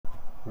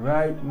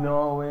right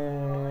now.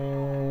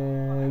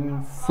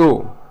 And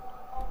so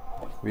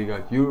we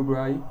got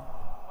Uruguay.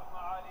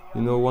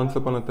 You know, once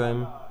upon a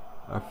time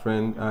a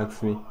friend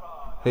asked me,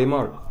 "Hey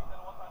Mark,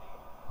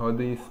 how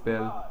do you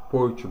spell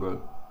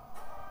Portugal?"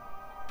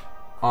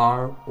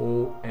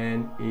 Ronaldo.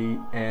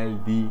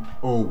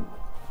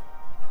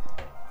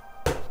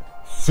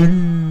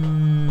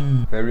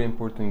 See. Very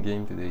important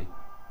game today.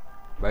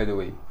 By the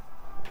way,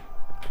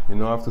 you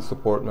know I have to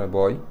support my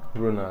boy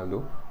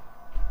Ronaldo,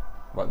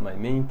 but my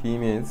main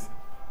team is,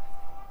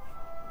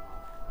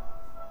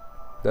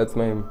 that's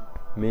my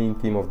main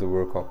team of the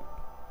World Cup.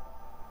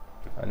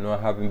 I know I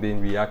haven't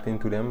been reacting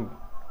to them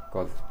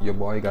because your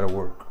boy gotta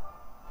work,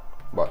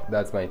 but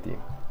that's my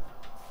team.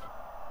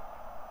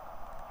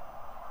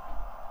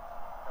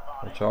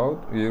 Watch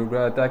out,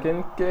 Uruguay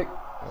attacking, kick.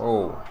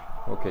 Oh,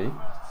 okay.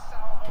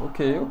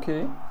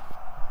 Okay.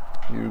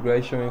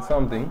 Uruguay showing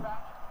something.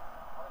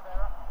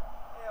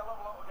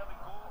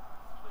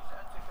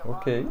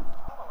 Okay.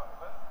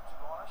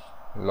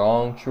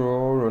 Long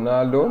throw,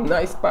 Ronaldo.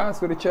 Nice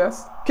pass with the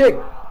chest. Kick.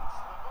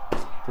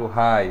 Too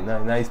high.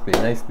 Nice play.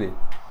 Nice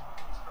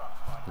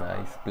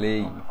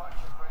play.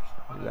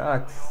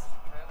 Relax.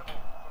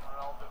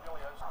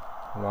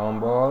 Long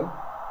ball.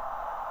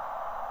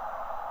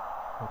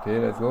 Okay,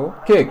 let's go.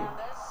 Kick.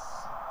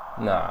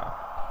 Nah.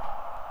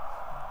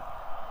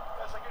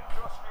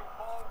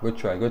 Good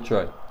try.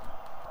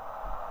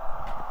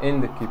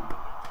 In the keep.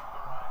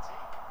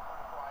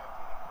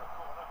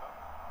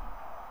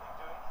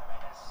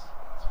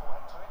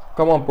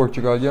 Come on,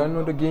 Portugal, you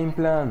know the game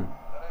plan.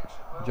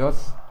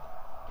 Just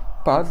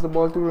pass the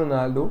ball to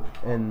Ronaldo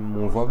and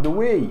move up the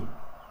way.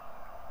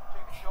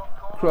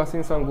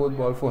 Crossing some good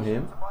ball for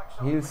him.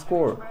 He'll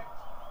score.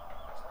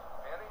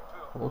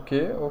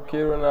 Okay,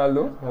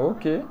 Ronaldo.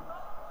 Okay.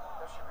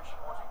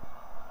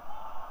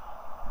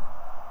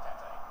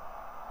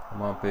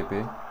 Come on,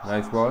 Pepe.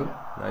 Nice ball.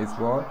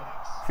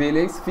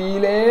 Felix.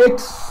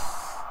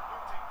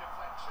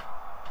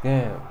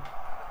 Damn.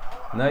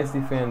 Nice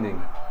defending.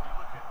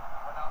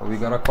 Oh, we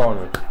got a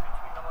corner.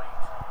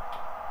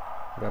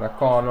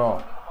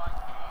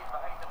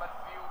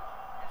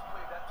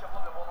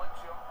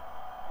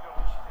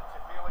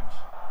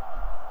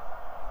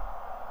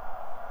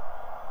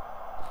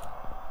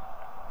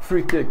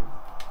 Free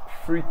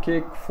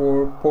kick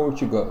for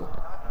Portugal.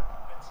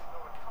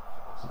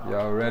 You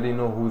already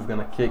know who's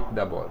gonna kick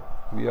the ball.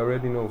 We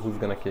already know who's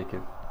gonna kick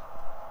it.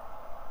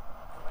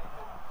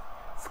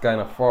 It's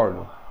kind of far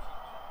though.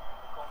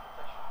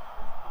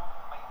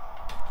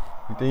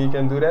 You think you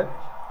can do that?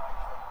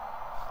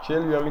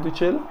 Chill, you want me to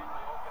chill?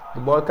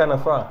 The ball kind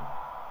of far.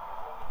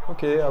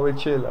 Okay, I will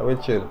chill.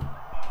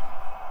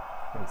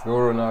 Let's go,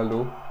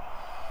 Ronaldo.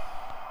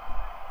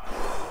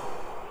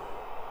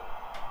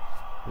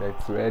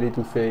 Let's ready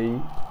to say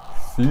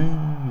see.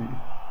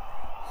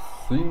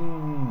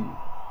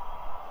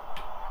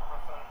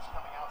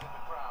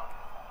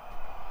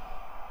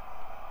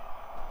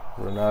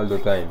 Ronaldo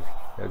time.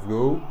 Let's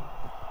go.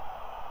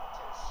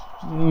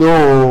 No.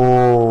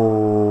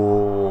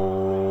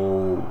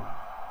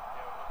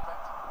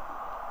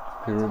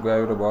 Uruguay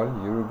with the ball.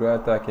 Uruguay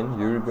attacking.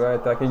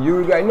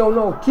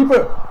 No.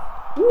 Keeper.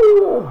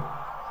 Woo.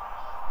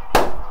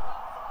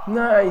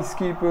 Nice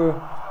keeper.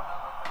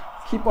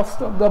 Keeper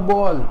stopped the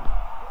ball.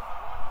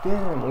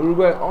 Damn,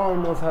 Uruguay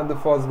almost had the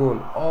first goal.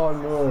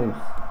 Almost.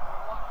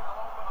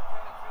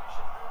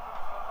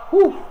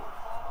 Woo.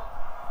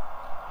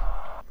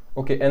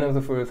 Okay, end of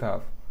the first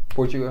half.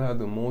 Portugal had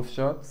the most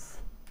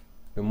shots,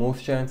 the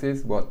most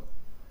chances, but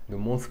the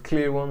most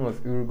clear one was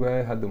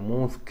Uruguay had the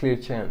most clear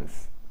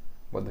chance.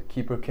 But the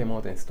keeper came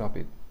out and stopped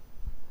it.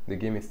 The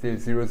game is still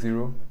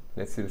 0-0.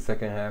 Let's see the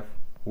second half.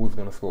 Who's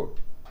gonna score?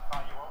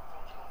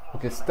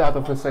 Okay, start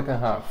of the second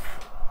half.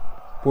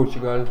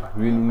 Portugal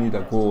really need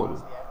a goal.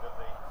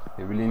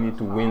 They really need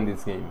to win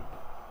this game.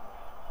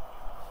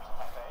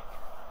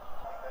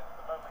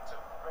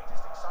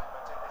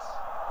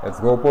 Let's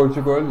go,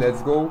 Portugal.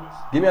 Let's go.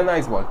 Give me a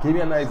nice ball.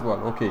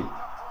 Okay.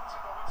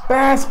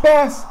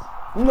 Pass.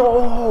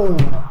 No.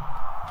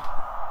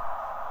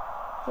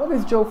 What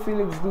is Joe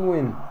Felix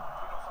doing?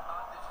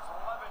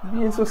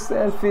 Being so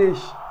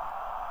selfish.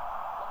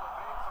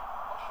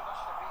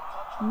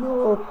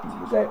 No,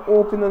 the guy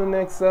open on the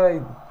next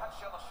side.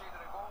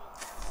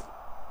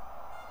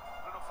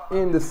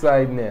 In the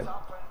side net.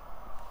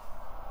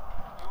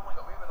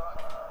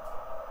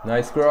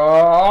 Nice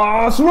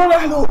cross.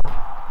 Ronaldo.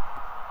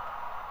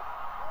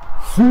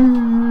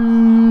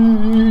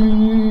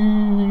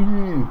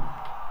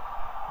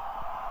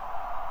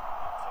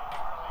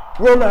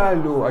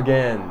 Ronaldo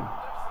again.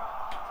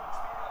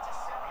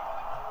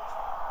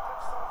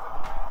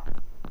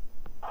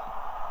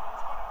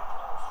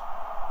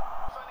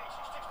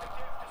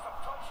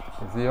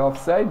 Is he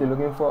offside? They're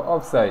looking for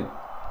offside.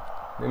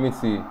 Let me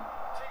see.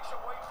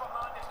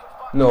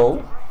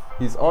 No,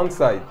 he's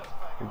onside.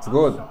 It's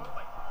good.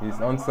 He's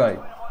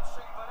onside.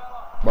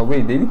 But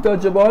wait, did he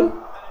touch the ball?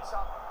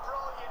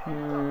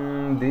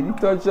 Did he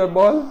touch the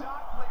ball?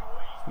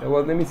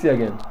 Let me see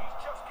again.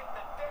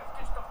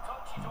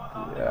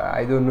 Yeah,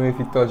 I don't know if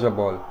he touched the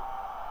ball.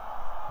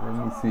 Let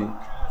me see.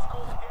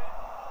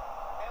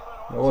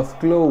 That was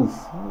close.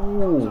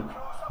 Ooh,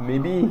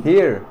 maybe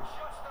here.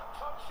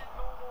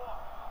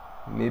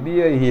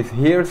 Maybe his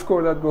hair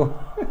scored that goal.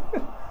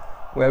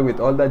 Well, with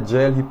all that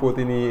gel he put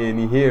in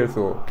his hair,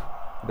 so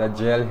that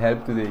gel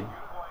helped today.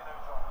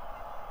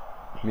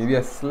 Maybe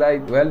a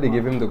slight. Well, they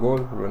gave him the goal,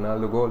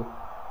 Ronaldo goal.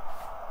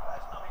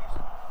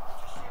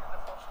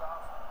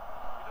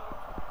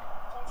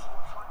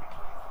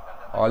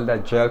 All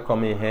that gel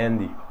come in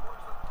handy.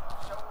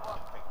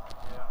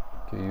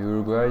 Okay,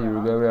 Uruguay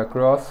way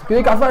across.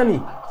 Okay,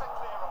 Cavani.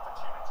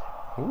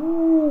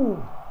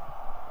 Ooh,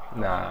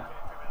 nah.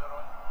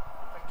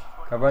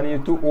 Cavani,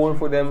 you're too old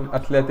for them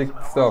athletic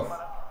stuff.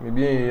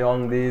 Maybe in your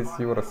young days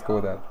you would have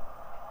scored that.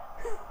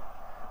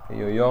 In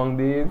your young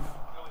days,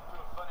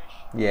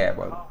 yeah,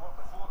 but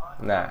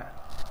nah.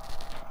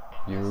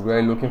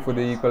 Uruguay looking for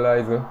the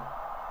equalizer.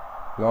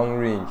 Long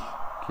range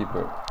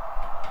keeper.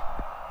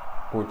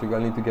 Portugal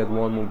need to get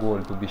one more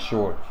goal to be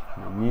sure.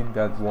 They need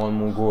that one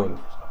more goal.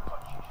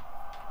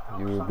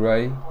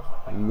 Uruguay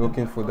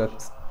looking for that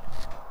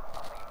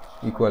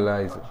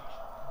equalizer.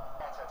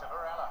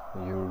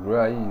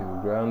 Uruguay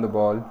on the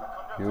ball.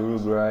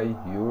 Uruguay.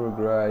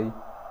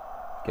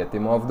 Get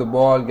him off the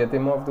ball.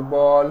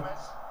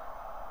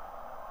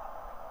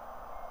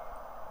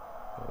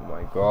 Oh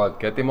my God,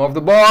 get him off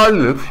the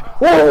ball.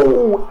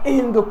 Oh,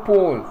 in the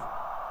post.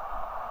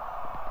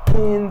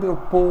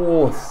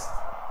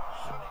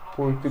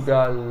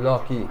 Portugal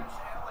lucky.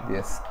 They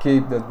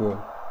escaped that goal.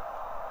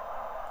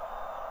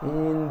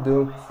 In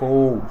the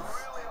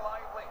post.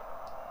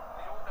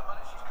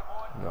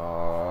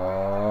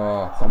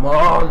 No, come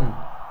on.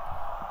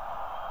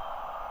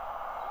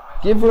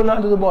 Give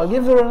Ronaldo the ball.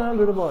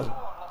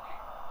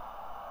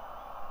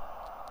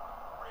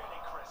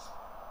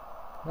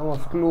 That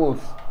was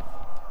close.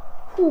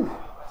 Whew.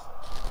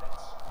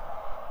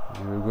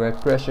 Uruguay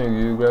pressure.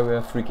 Uruguay with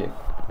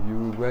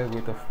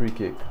a free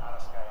kick.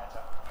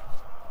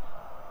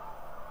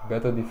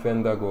 Better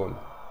defend that goal.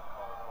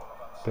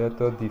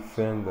 Better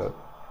defender.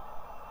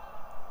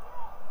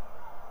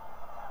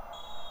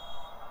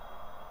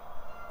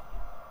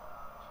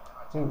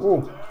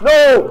 Oh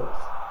no!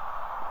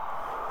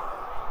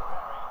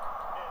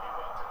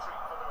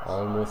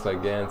 Almost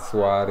against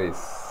Suarez.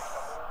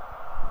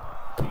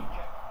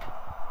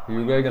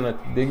 Uruguay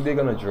they're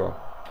gonna draw.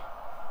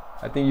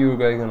 I think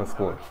Uruguay gonna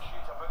score.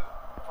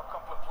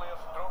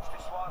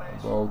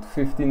 About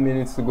 15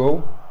 minutes to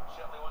go.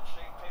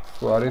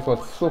 Suarez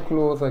was so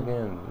close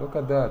again. Look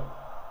at that.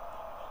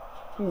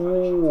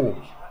 Ooh.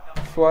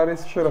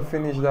 Suarez should have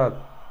finished that.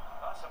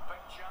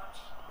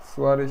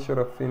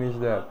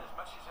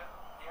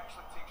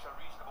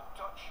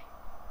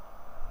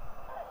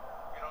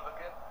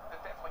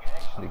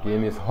 The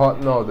game is hot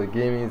now.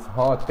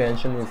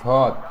 Tension is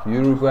hot.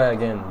 Uruguay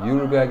again.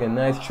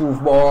 Nice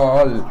shove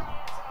ball.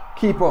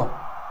 Keeper.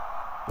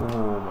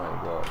 Oh my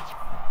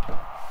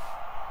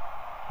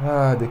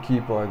God. The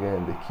keeper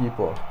again.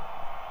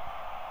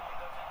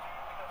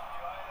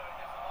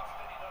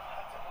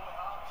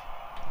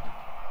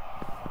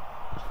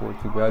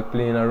 Portugal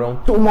playing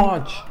around too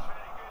much.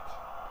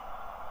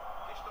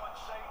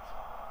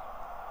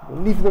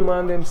 Leave the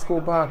man, them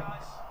score back.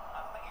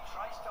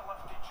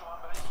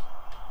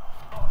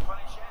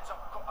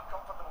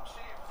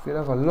 Still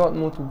have a lot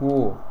more to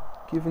go.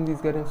 Giving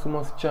these guys so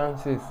much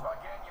chances.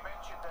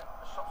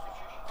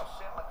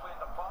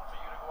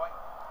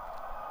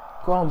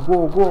 Come,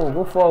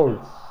 go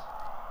forward.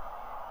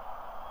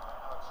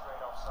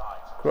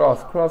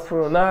 Cross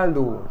for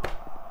Ronaldo.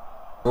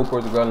 Go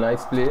Portugal,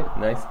 nice play.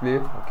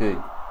 Okay,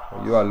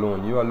 you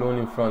alone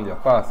in front there.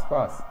 Pass.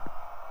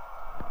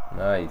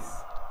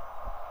 Nice.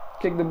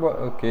 Kick the ball.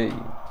 Okay.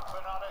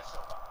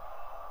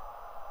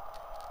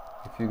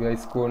 If you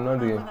guys score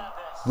another game.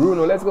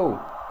 Bruno, let's go.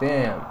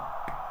 Damn.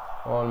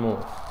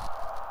 Almost.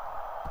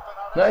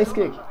 Nice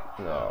kick.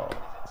 No.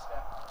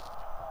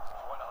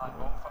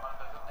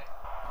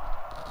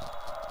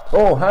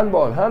 Oh,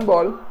 handball.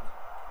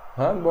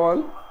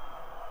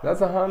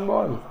 That's a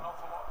handball.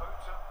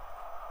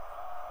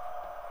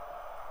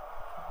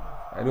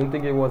 I don't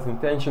think it was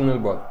intentional,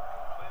 but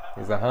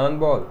it's a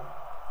handball.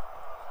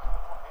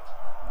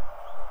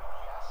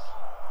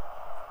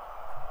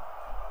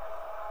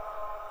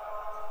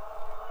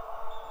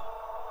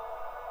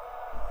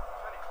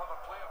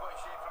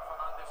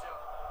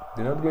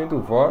 They're not going to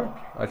VAR?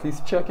 At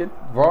least check it.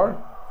 VAR?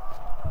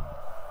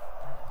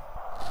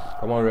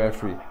 Come on,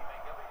 referee.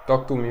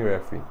 Talk to me,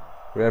 referee.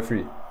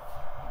 Referee.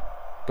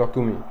 Talk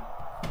to me.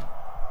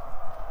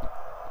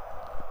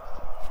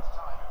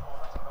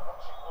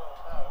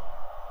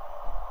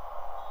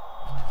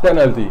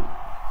 Penalty.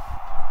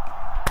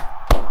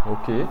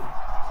 Okay.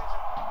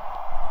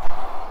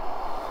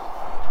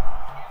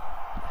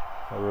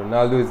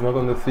 Ronaldo is not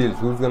on the field.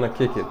 Who's gonna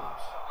kick it?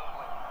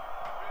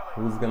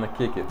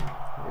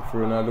 If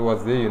Ronaldo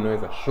was there, you know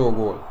it's a sure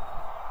goal.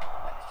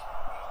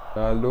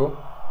 Ronaldo,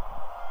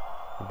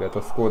 you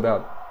better score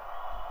that.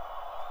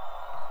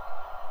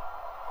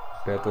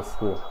 Better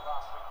score.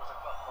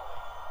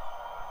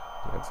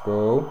 Let's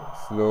go.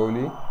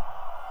 Slowly.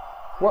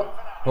 What?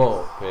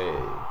 Okay.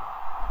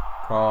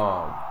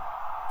 Calm.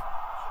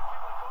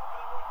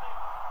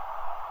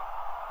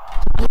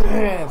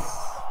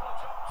 Yes.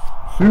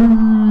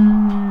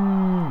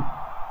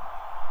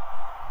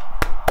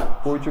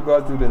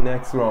 Portugal to the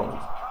next round.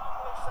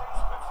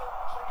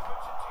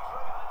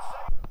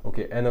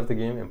 Okay, end of the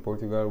game, and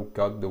Portugal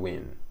got the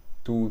win.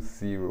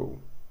 2-0.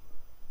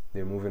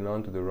 They're moving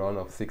on to the round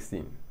of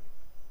 16.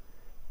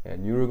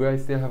 And Uruguay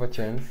still have a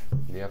chance.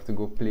 They have to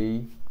go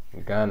play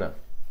Ghana.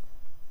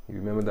 You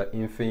remember that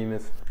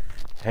infamous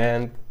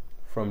hand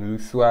from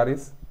Luis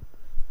Suarez?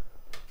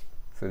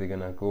 So they're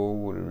gonna go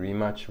with a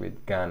rematch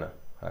with Ghana.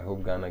 I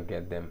hope Ghana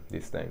get them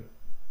this time.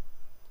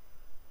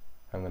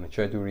 I'm gonna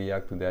try to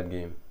react to that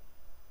game.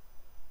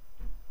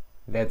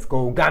 Let's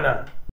go Ghana!